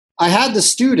I had the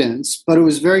students, but it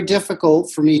was very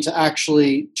difficult for me to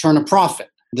actually turn a profit.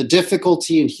 The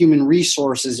difficulty in human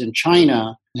resources in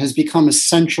China has become a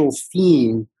central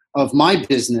theme of my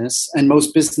business and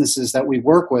most businesses that we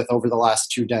work with over the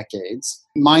last 2 decades.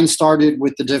 Mine started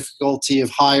with the difficulty of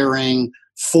hiring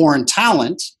foreign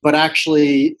talent, but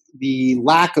actually the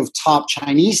lack of top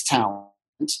Chinese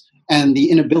talent and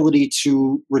the inability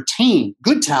to retain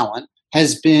good talent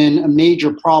has been a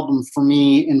major problem for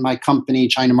me in my company,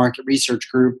 China Market Research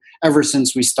Group, ever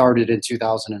since we started in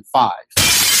 2005.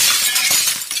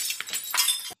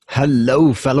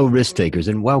 Hello, fellow risk takers,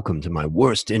 and welcome to my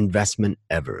worst investment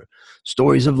ever.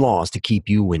 Stories of loss to keep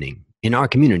you winning. In our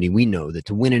community, we know that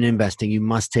to win in investing, you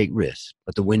must take risks,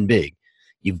 but to win big,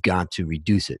 you've got to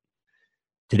reduce it.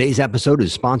 Today's episode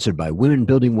is sponsored by Women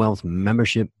Building Wealth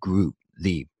Membership Group,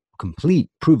 the complete,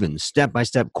 proven,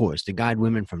 step-by-step course to guide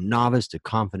women from novice to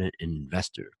confident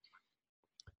investor.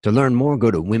 To learn more, go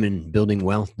to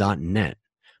womenbuildingwealth.net.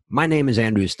 My name is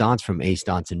Andrew Stotz from A.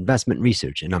 Stotz Investment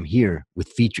Research, and I'm here with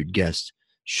featured guest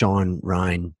Sean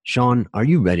Ryan. Sean, are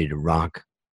you ready to rock?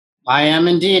 I am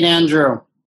indeed, Andrew.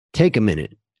 Take a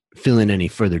minute, fill in any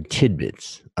further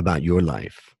tidbits about your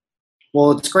life.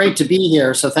 Well, it's great to be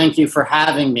here, so thank you for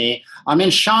having me. I'm in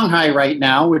Shanghai right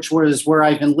now, which was where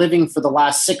I've been living for the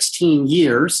last 16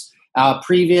 years.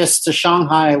 Previous to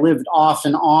Shanghai, I lived off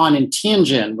and on in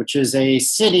Tianjin, which is a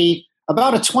city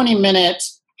about a 20-minute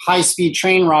high-speed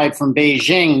train ride from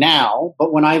Beijing now.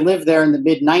 But when I lived there in the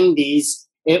mid-90s,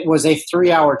 it was a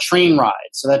 3-hour train ride.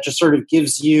 So that just sort of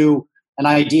gives you an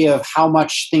idea of how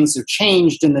much things have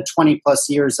changed in the 20-plus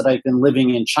years that I've been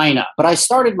living in China. But I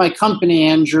started my company,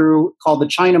 Andrew, called the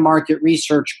China Market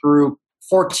Research Group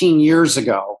 14 years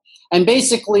ago. And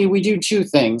basically, we do 2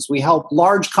 things. We help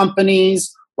large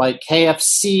companies like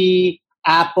KFC,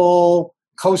 Apple,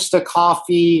 Costa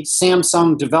Coffee,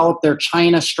 Samsung develop their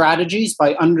China strategies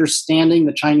by understanding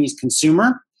the Chinese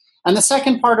consumer. And the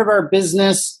second part of our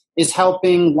business is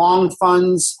helping long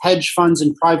funds, hedge funds,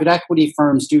 and private equity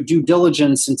firms do due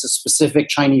diligence into specific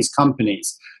Chinese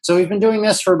companies. So we've been doing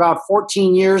this for about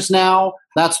 14 years now.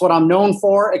 That's what I'm known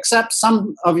for, except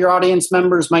some of your audience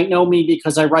members might know me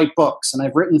because I write books. And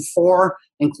I've written 4,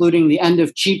 including The End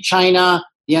of Cheap China,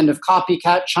 The End of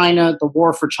Copycat China, The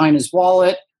War for China's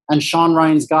Wallet, and Sean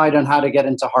Ryan's Guide on How to Get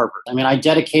into Harvard. I mean, I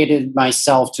dedicated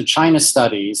myself to China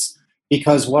studies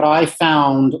because what I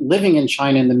found living in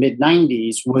China in the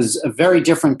mid-90s was a very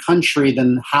different country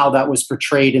than how that was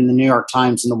portrayed in the New York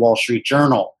Times and the Wall Street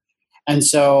Journal. And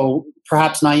so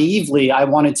perhaps naively, I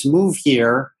wanted to move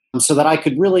here so that I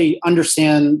could really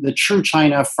understand the true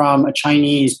China from a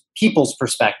Chinese people's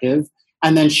perspective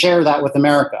and then share that with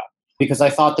America, because I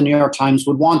thought the New York Times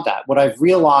would want that. What I've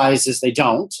realized is they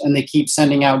don't, and they keep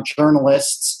sending out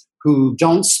journalists who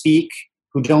don't speak,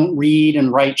 who don't read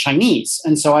and write Chinese.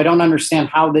 And so I don't understand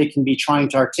how they can be trying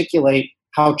to articulate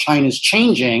how China's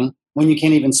changing when you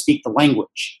can't even speak the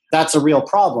language. That's a real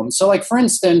problem. So like, for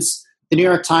instance, the New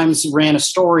York Times ran a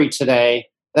story today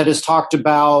that has talked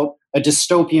about a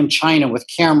dystopian China with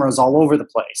cameras all over the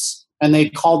place. And they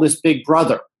call this Big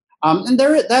Brother.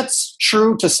 That's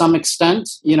true to some extent.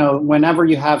 You know, whenever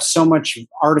you have so much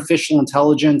artificial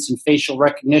intelligence and facial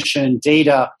recognition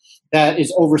data that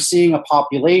is overseeing a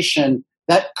population,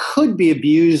 that could be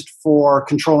abused for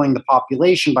controlling the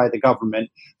population by the government.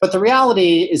 But the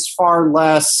reality is far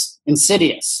less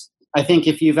insidious. I think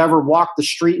if you've ever walked the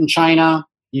street in China,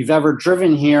 you've ever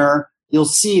driven here, you'll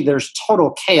see there's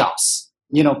total chaos.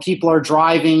 You know, people are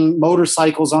driving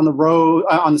motorcycles on the road,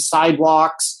 on the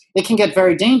sidewalks. It can get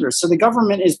very dangerous. So the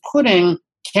government is putting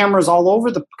cameras all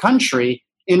over the country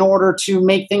in order to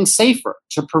make things safer,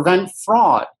 to prevent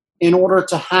fraud, in order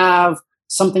to have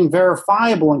something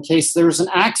verifiable in case there's an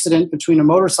accident between a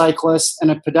motorcyclist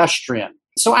and a pedestrian.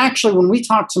 So actually, when we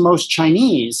talk to most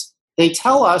Chinese, they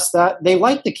tell us that they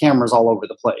like the cameras all over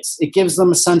the place. It gives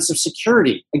them a sense of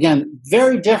security. Again,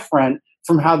 very different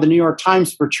from how the New York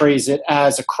Times portrays it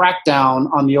as a crackdown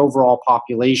on the overall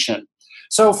population.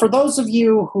 So for those of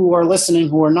you who are listening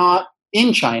who are not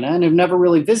in China and have never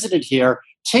really visited here,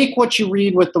 take what you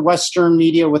read with the Western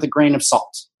media with a grain of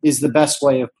salt is the best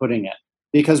way of putting it.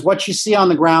 Because what you see on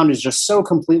the ground is just so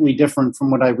completely different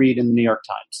from what I read in the New York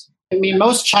Times. I mean,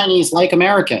 most Chinese like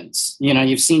Americans. You know,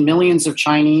 you've seen millions of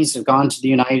Chinese have gone to the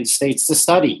United States to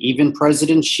study. Even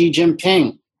President Xi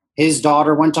Jinping, his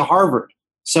daughter went to Harvard.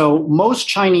 So most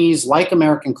Chinese like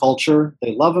American culture.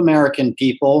 They love American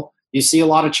people. You see a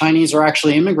lot of Chinese are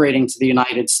actually immigrating to the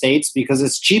United States because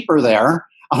it's cheaper there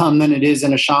than it is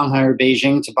in a Shanghai or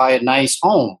Beijing to buy a nice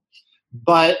home.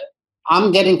 But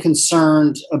I'm getting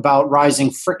concerned about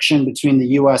rising friction between the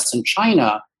U.S. and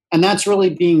China And that's really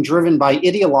being driven by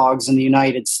ideologues in the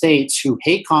United States who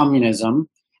hate communism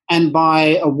and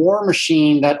by a war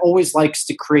machine that always likes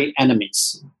to create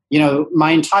enemies.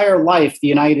 My entire life, the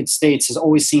United States has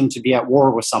always seemed to be at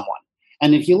war with someone.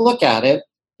 And if you look at it,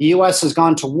 the US has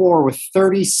gone to war with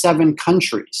 37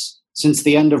 countries since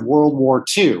the end of World War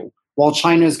II, while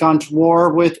China has gone to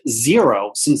war with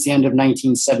 0 since the end of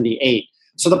 1978.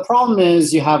 So the problem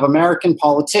is you have American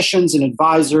politicians and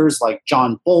advisors like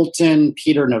John Bolton,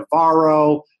 Peter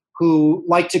Navarro, who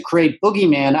like to create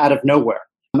boogeyman out of nowhere.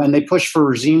 And they push for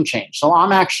regime change. So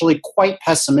I'm actually quite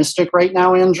pessimistic right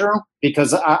now, Andrew,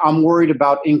 because I'm worried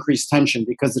about increased tension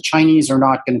because the Chinese are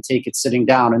not going to take it sitting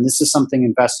down. And this is something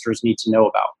investors need to know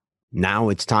about. Now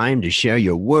it's time to share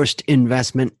your worst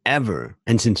investment ever.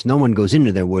 And since no one goes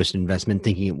into their worst investment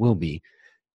thinking it will be,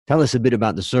 tell us a bit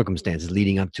about the circumstances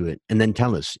leading up to it, and then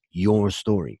tell us your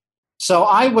story. So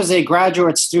I was a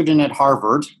graduate student at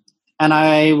Harvard, and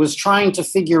I was trying to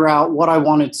figure out what I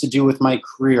wanted to do with my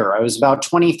career. I was about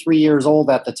 23 years old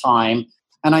at the time,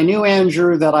 and I knew,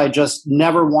 Andrew, that I just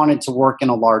never wanted to work in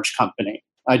a large company.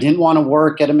 I didn't want to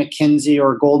work at a McKinsey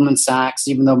or Goldman Sachs,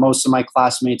 even though most of my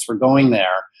classmates were going there.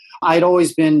 I'd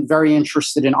always been very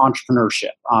interested in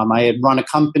entrepreneurship. I had run a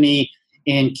company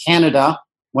in Canada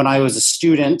when I was a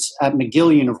student at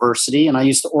McGill University, and I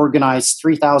used to organize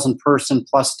 3,000 person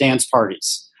plus dance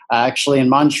parties. Actually, in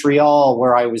Montreal,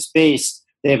 where I was based,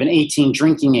 they have an 18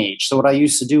 drinking age. So what I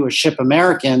used to do was ship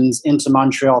Americans into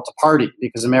Montreal to party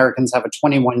because Americans have a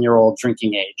 21-year-old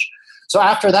drinking age. So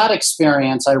after that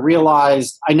experience, I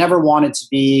realized I never wanted to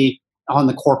be on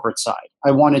the corporate side.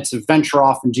 I wanted to venture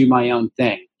off and do my own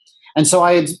thing. And so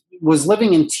I was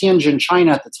living in Tianjin,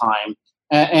 China at the time,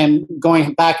 and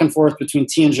going back and forth between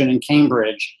Tianjin and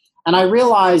Cambridge. And I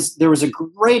realized there was a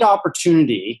great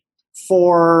opportunity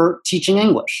for teaching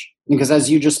English because, as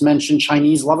you just mentioned,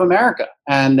 Chinese love America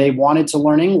and they wanted to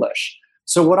learn English.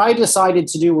 So what I decided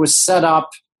to do was set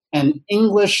up an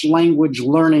English language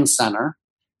learning center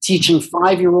teaching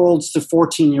 5-year-olds to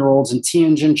 14-year-olds in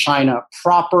Tianjin, China,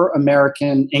 proper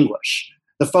American English.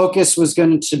 The focus was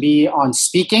going to be on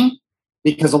speaking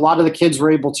because a lot of the kids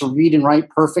were able to read and write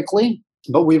perfectly,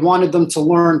 but we wanted them to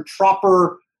learn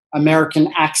proper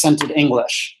American accented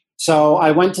English. So I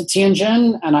went to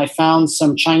Tianjin and I found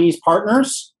some Chinese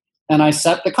partners and I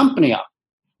set the company up.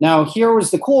 Now, here was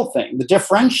the cool thing. The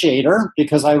differentiator,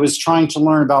 because I was trying to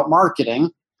learn about marketing,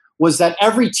 was that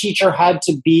every teacher had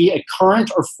to be a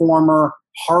current or former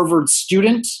Harvard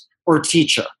student or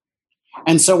teacher.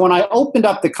 And so when I opened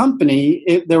up the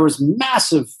company, there was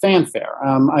massive fanfare.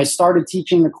 I started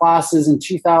teaching the classes in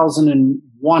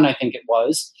 2001, I think it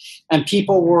was, and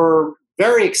people were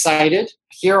very excited.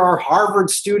 Here are Harvard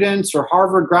students or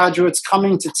Harvard graduates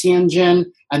coming to Tianjin,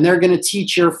 and they're going to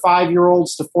teach your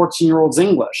 5-year-olds to 14-year-olds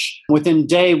English. Within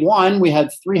day one, we had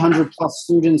 300 plus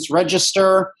students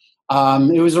register.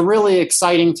 It was a really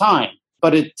exciting time,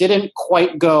 but it didn't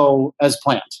quite go as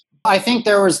planned. I think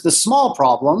there was the small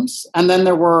problems, and then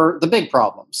there were the big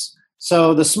problems.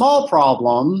 So the small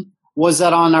problem was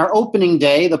that on our opening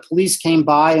day, the police came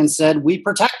by and said, "We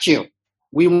protect you.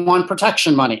 We want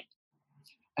protection money."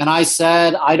 And I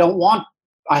said, I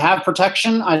have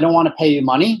protection. I don't want to pay you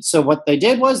money. So what they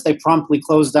did was they promptly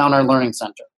closed down our learning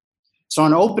center. So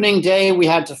on opening day, we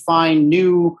had to find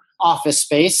new office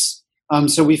space.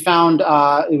 So we found,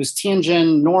 it was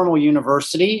Tianjin Normal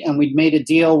University, and we'd made a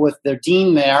deal with their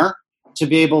dean there to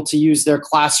be able to use their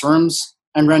classrooms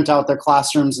and rent out their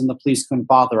classrooms, and the police couldn't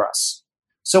bother us.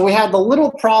 So we had the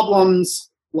little problems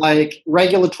like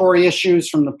regulatory issues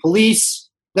from the police.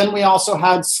 Then we also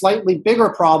had slightly bigger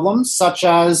problems, such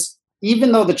as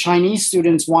even though the Chinese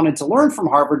students wanted to learn from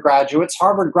Harvard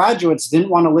graduates didn't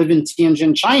want to live in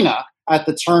Tianjin, China at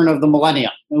the turn of the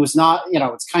millennium. It was not,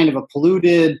 it's kind of a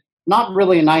polluted, not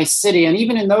really a nice city. And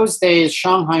even in those days,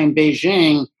 Shanghai and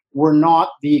Beijing were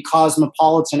not the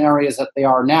cosmopolitan areas that they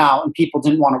are now, and people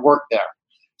didn't want to work there.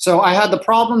 So I had the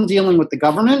problem dealing with the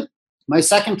government. My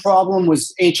second problem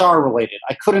was HR related.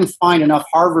 I couldn't find enough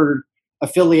Harvard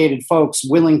affiliated folks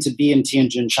willing to be in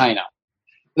Tianjin, China.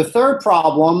 The third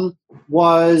problem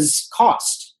was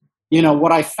cost.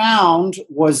 What I found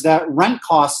was that rent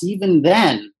costs even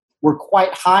then were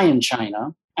quite high in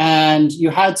China, and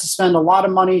you had to spend a lot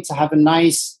of money to have a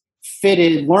nice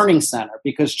fitted learning center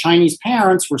because Chinese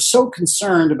parents were so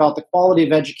concerned about the quality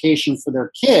of education for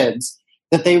their kids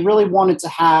that they really wanted to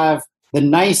have the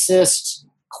nicest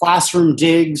classroom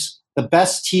digs, the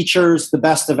best teachers, the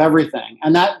best of everything.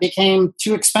 And that became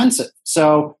too expensive.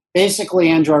 So basically,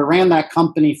 Andrew, I ran that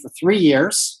company for 3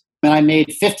 years and I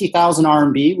made 50,000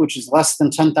 RMB, which is less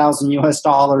than 10,000 US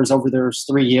dollars over those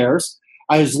 3 years.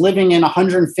 I was living in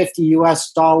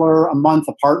 $150 a month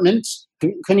apartment.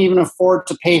 Couldn't even afford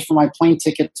to pay for my plane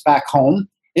tickets back home.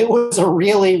 It was a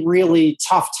really, really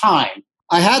tough time.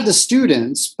 I had the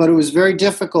students, but it was very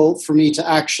difficult for me to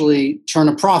actually turn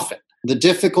a profit. The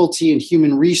difficulty in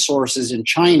human resources in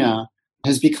China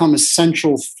has become a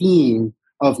central theme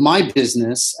of my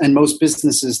business and most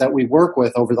businesses that we work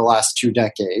with over the last 2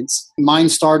 decades. Mine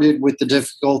started with the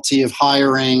difficulty of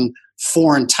hiring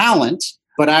foreign talent,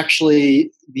 but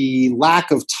actually the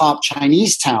lack of top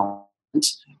Chinese talent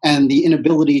and the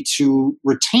inability to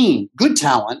retain good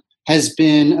talent has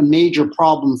been a major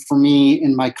problem for me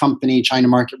in my company, China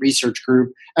Market Research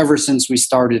Group, ever since we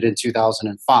started in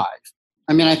 2005.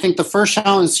 I think the first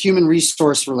challenge is human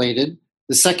resource related.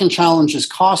 The second challenge is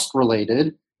cost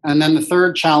related. And then the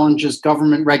third challenge is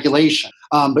government regulation.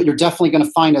 But you're definitely going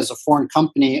to find as a foreign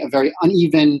company a very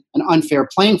uneven and unfair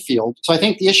playing field. So I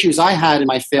think the issues I had in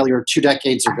my failure 2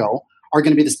 decades ago are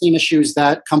going to be the same issues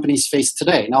that companies face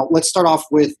today. Now, let's start off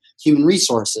with human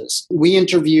resources. We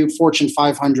interviewed Fortune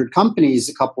 500 companies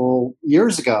a couple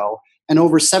years ago, and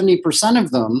over 70%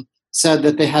 of them said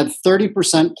that they had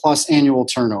 30% plus annual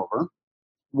turnover,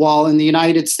 while in the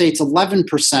United States,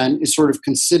 11% is sort of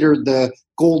considered the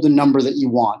golden number that you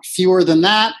want. Fewer than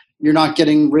that, you're not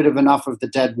getting rid of enough of the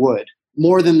dead wood.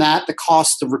 More than that, the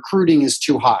cost of recruiting is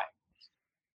too high.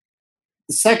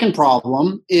 The second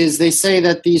problem is they say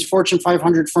that these Fortune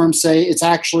 500 firms say it's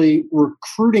actually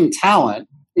recruiting talent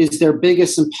is their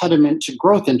biggest impediment to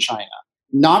growth in China.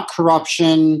 Not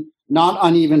corruption, not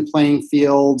uneven playing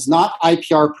fields, not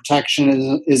IPR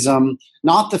protectionism,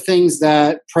 not the things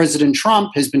that President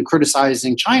Trump has been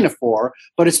criticizing China for,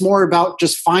 but it's more about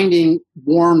just finding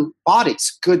warm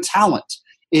bodies, good talent.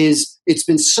 It's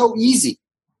been so easy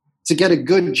to get a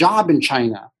good job in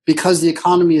China because the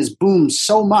economy has boomed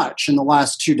so much in the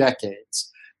last 2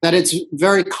 decades that it's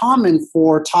very common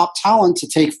for top talent to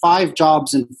take 5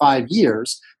 jobs in 5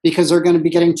 years because they're going to be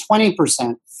getting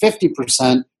 20%,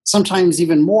 50%, sometimes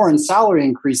even more in salary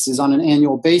increases on an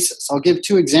annual basis. I'll give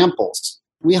 2 examples.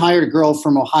 We hired a girl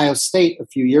from Ohio State a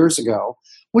few years ago,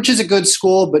 which is a good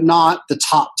school, but not the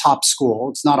top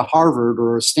school. It's not a Harvard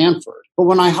or a Stanford. But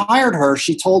when I hired her,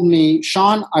 she told me,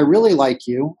 Sean, I really like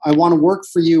you. I want to work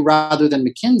for you rather than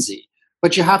McKinsey.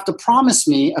 But you have to promise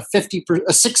me a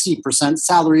 60%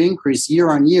 salary increase year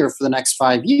on year for the next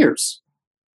 5 years.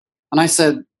 And I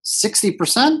said,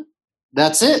 60%?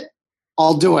 That's it.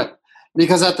 I'll do it.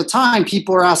 Because at the time,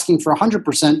 people were asking for 100%,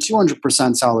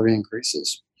 200% salary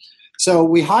increases. So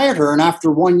we hired her, and after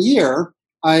 1 year,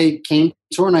 I came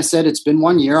to her and I said, it's been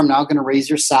 1 year. I'm now going to raise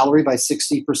your salary by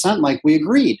 60% like we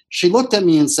agreed. She looked at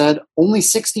me and said, only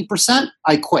 60%?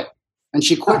 I quit. And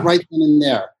she quit right then and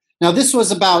there. Now, this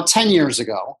was about 10 years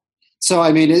ago. So,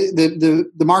 the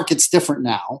market's different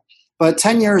now. But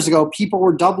 10 years ago, people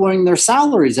were doubling their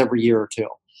salaries every year or two.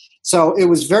 So it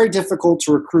was very difficult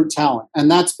to recruit talent. And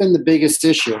that's been the biggest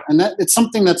issue. And that it's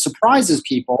something that surprises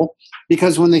people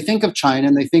because when they think of China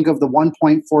and they think of the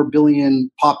 1.4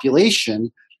 billion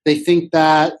population, they think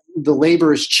that the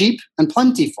labor is cheap and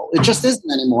plentiful. It just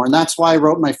isn't anymore. And that's why I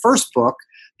wrote my first book,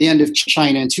 The End of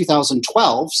China, in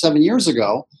 2012, 7 years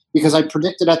ago, because I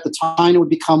predicted at the time it would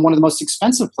become one of the most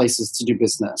expensive places to do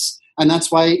business. And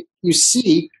that's why you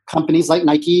see companies like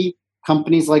Nike,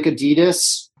 companies like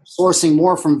Adidas, sourcing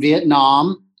more from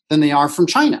Vietnam than they are from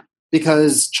China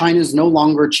because China is no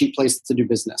longer a cheap place to do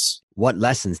business. What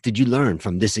lessons did you learn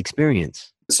from this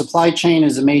experience? The supply chain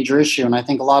is a major issue, and I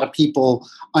think a lot of people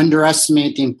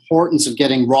underestimate the importance of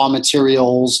getting raw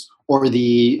materials or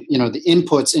the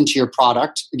inputs into your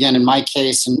product. Again, in my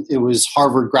case, it was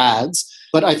Harvard grads.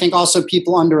 But I think also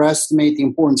people underestimate the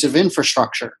importance of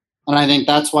infrastructure. And I think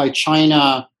that's why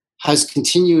China has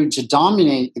continued to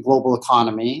dominate the global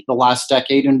economy the last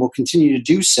decade and will continue to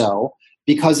do so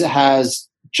because it has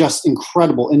just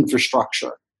incredible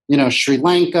infrastructure. Sri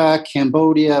Lanka,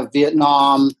 Cambodia,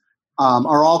 Vietnam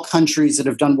are all countries that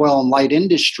have done well in light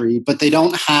industry, but they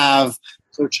don't have,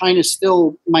 so China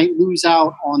still might lose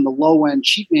out on the low-end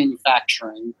cheap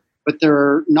manufacturing, but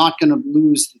they're not going to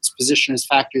lose its position as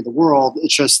factory of the world.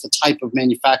 It's just the type of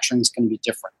manufacturing is going to be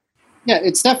different. Yeah,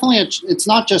 it's definitely, it's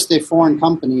not just a foreign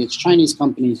company, it's Chinese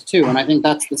companies too. And I think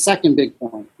that's the second big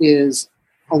point is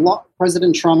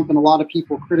President Trump and a lot of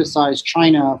people criticize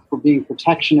China for being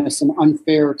protectionist and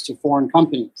unfair to foreign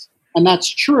companies. And that's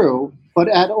true, but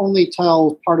that only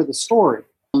tells part of the story.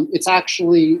 It's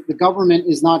actually, the government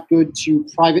is not good to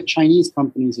private Chinese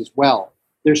companies as well.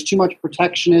 There's too much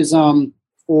protectionism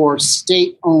for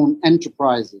state-owned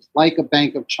enterprises like a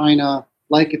Bank of China,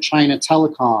 like a China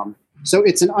Telecom. So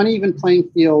it's an uneven playing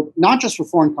field, not just for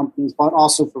foreign companies, but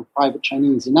also for private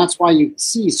Chinese. And that's why you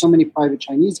see so many private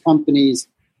Chinese companies,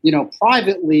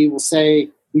 privately will say,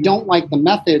 we don't like the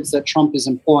methods that Trump is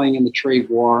employing in the trade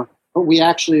war, but we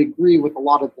actually agree with a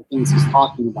lot of the things he's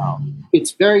talking about.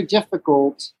 It's very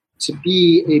difficult to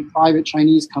be a private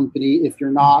Chinese company if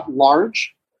you're not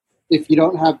large, if you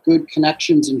don't have good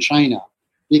connections in China,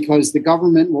 because the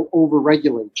government will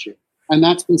overregulate you. And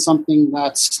that's been something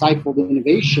that's stifled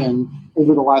innovation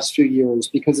over the last few years,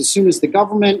 because as soon as the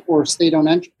government or state-owned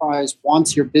enterprise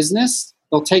wants your business,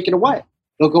 they'll take it away.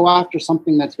 They'll go after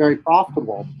something that's very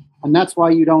profitable. And that's why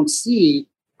you don't see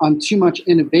too much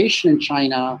innovation in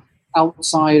China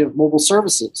outside of mobile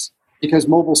services, because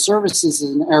mobile services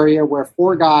is an area where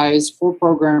four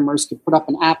programmers could put up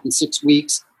an app in 6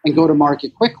 weeks and go to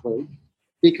market quickly.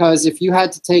 Because if you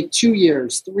had to take 2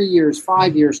 years, 3 years,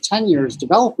 5 years, 10 years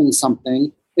developing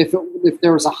something, if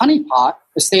there was a honeypot,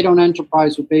 a state-owned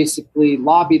enterprise would basically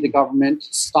lobby the government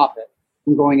to stop it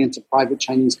from going into private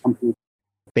Chinese companies.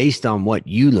 Based on what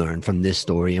you learned from this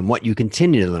story and what you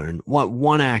continue to learn, what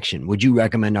one action would you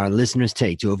recommend our listeners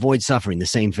take to avoid suffering the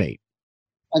same fate?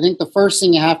 I think the first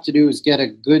thing you have to do is get a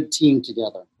good team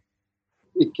together.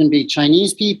 It can be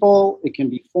Chinese people, it can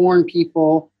be foreign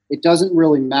people, it doesn't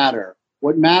really matter.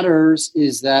 What matters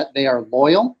is that they are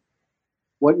loyal.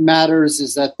 What matters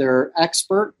is that they're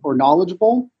expert or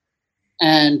knowledgeable.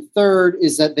 And third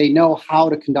is that they know how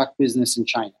to conduct business in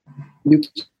China. You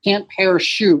can't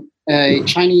parachute a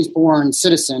Chinese-born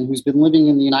citizen who's been living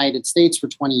in the United States for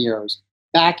 20 years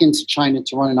back into China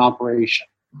to run an operation.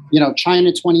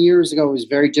 China 20 years ago is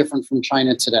very different from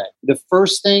China today. The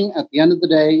first thing at the end of the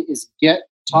day is get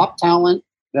top talent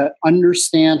that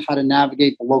understand how to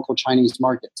navigate the local Chinese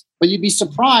markets. But you'd be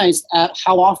surprised at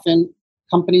how often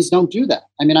companies don't do that.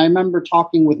 I remember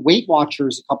talking with Weight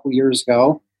Watchers a couple years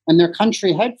ago, and their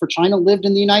country head for China lived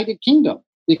in the United Kingdom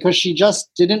because she just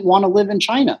didn't want to live in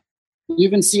China. You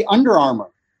even see Under Armour.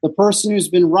 The person who's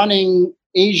been running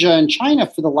Asia and China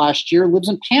for the last year lives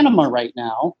in Panama right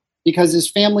now because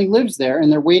his family lives there,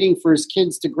 and they're waiting for his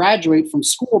kids to graduate from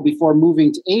school before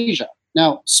moving to Asia.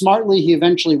 Now, smartly, he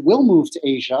eventually will move to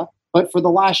Asia, but for the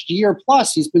last year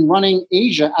plus, he's been running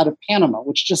Asia out of Panama,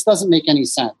 which just doesn't make any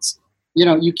sense.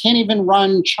 You can't even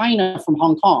run China from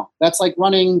Hong Kong. That's like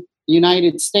running the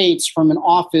United States from an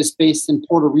office based in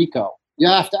Puerto Rico. You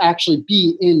have to actually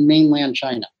be in mainland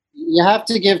China. You have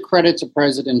to give credit to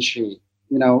President Xi.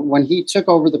 When he took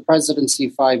over the presidency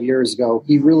 5 years ago,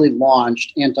 he really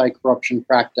launched anti-corruption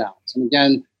crackdowns. And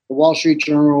again, the Wall Street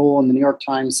Journal and the New York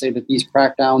Times say that these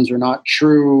crackdowns are not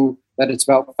true, that it's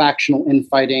about factional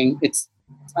infighting.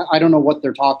 I don't know what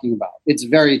they're talking about. It's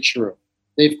very true.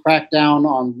 They've cracked down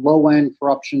on low-end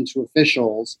corruption to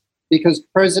officials because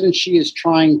President Xi is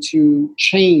trying to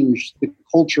change the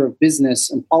culture of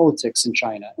business and politics in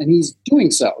China. And he's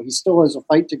doing so. He still has a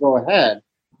fight to go ahead.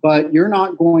 But you're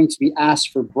not going to be asked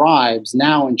for bribes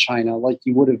now in China like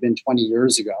you would have been 20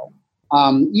 years ago.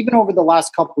 Even over the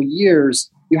last couple of years,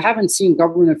 you haven't seen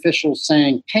government officials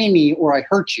saying, pay me or I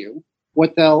hurt you.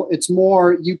 It's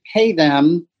more you pay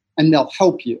them and they'll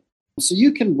help you. So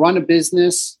you can run a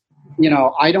business.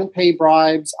 I don't pay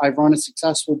bribes. I've run a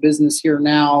successful business here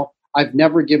now. I've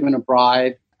never given a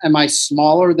bribe. Am I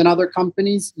smaller than other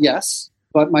companies? Yes.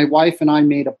 But my wife and I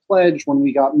made a pledge when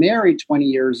we got married 20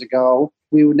 years ago.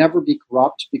 We would never be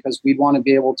corrupt because we'd want to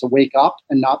be able to wake up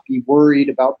and not be worried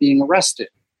about being arrested.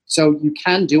 So you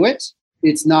can do it.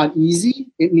 It's not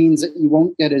easy. It means that you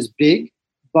won't get as big.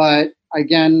 But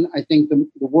again, I think the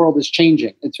world is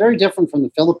changing. It's very different from the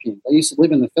Philippines. I used to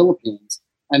live in the Philippines.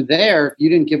 And there, if you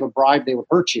didn't give a bribe, they would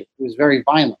hurt you. It was very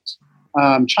violent.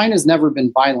 China's never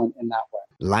been violent in that way.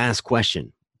 Last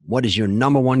question. What is your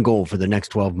number one goal for the next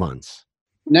 12 months?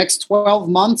 Next 12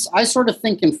 months, I sort of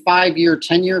think in 5-year,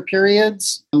 10-year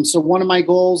periods. So one of my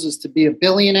goals is to be a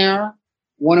billionaire.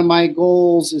 One of my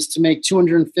goals is to make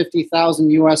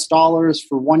 $250,000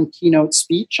 for one keynote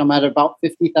speech. I'm at about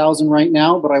 50,000 right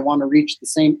now, but I want to reach the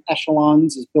same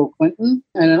echelons as Bill Clinton.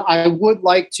 And I would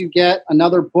like to get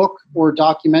another book or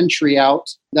documentary out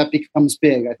that becomes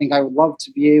big. I think I would love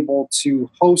to be able to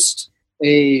host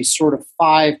a sort of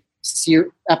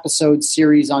 5-episode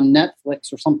series on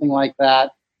Netflix or something like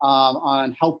that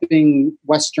on helping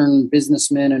Western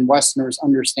businessmen and Westerners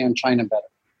understand China better.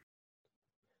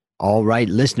 All right,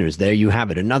 listeners, there you have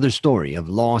it. Another story of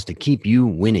laws to keep you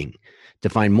winning. To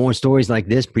find more stories like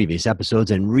this, previous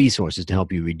episodes, and resources to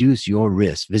help you reduce your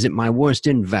risk, visit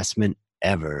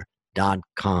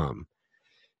myworstinvestmentever.com.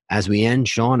 As we end,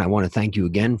 Sean, I want to thank you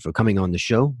again for coming on the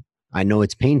show. I know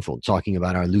it's painful talking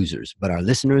about our losers, but our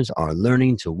listeners are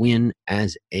learning to win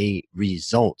as a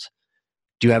result.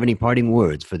 Do you have any parting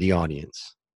words for the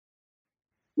audience?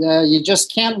 Yeah, you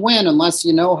just can't win unless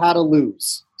you know how to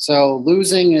lose. So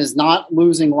losing is not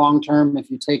losing long term if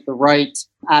you take the right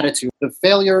attitude. The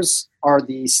failures are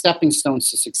the stepping stones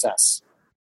to success.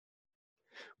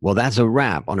 Well, that's a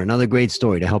wrap on another great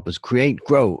story to help us create,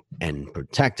 grow, and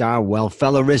protect our wealth.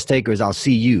 Fellow risk takers, I'll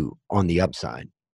see you on the upside.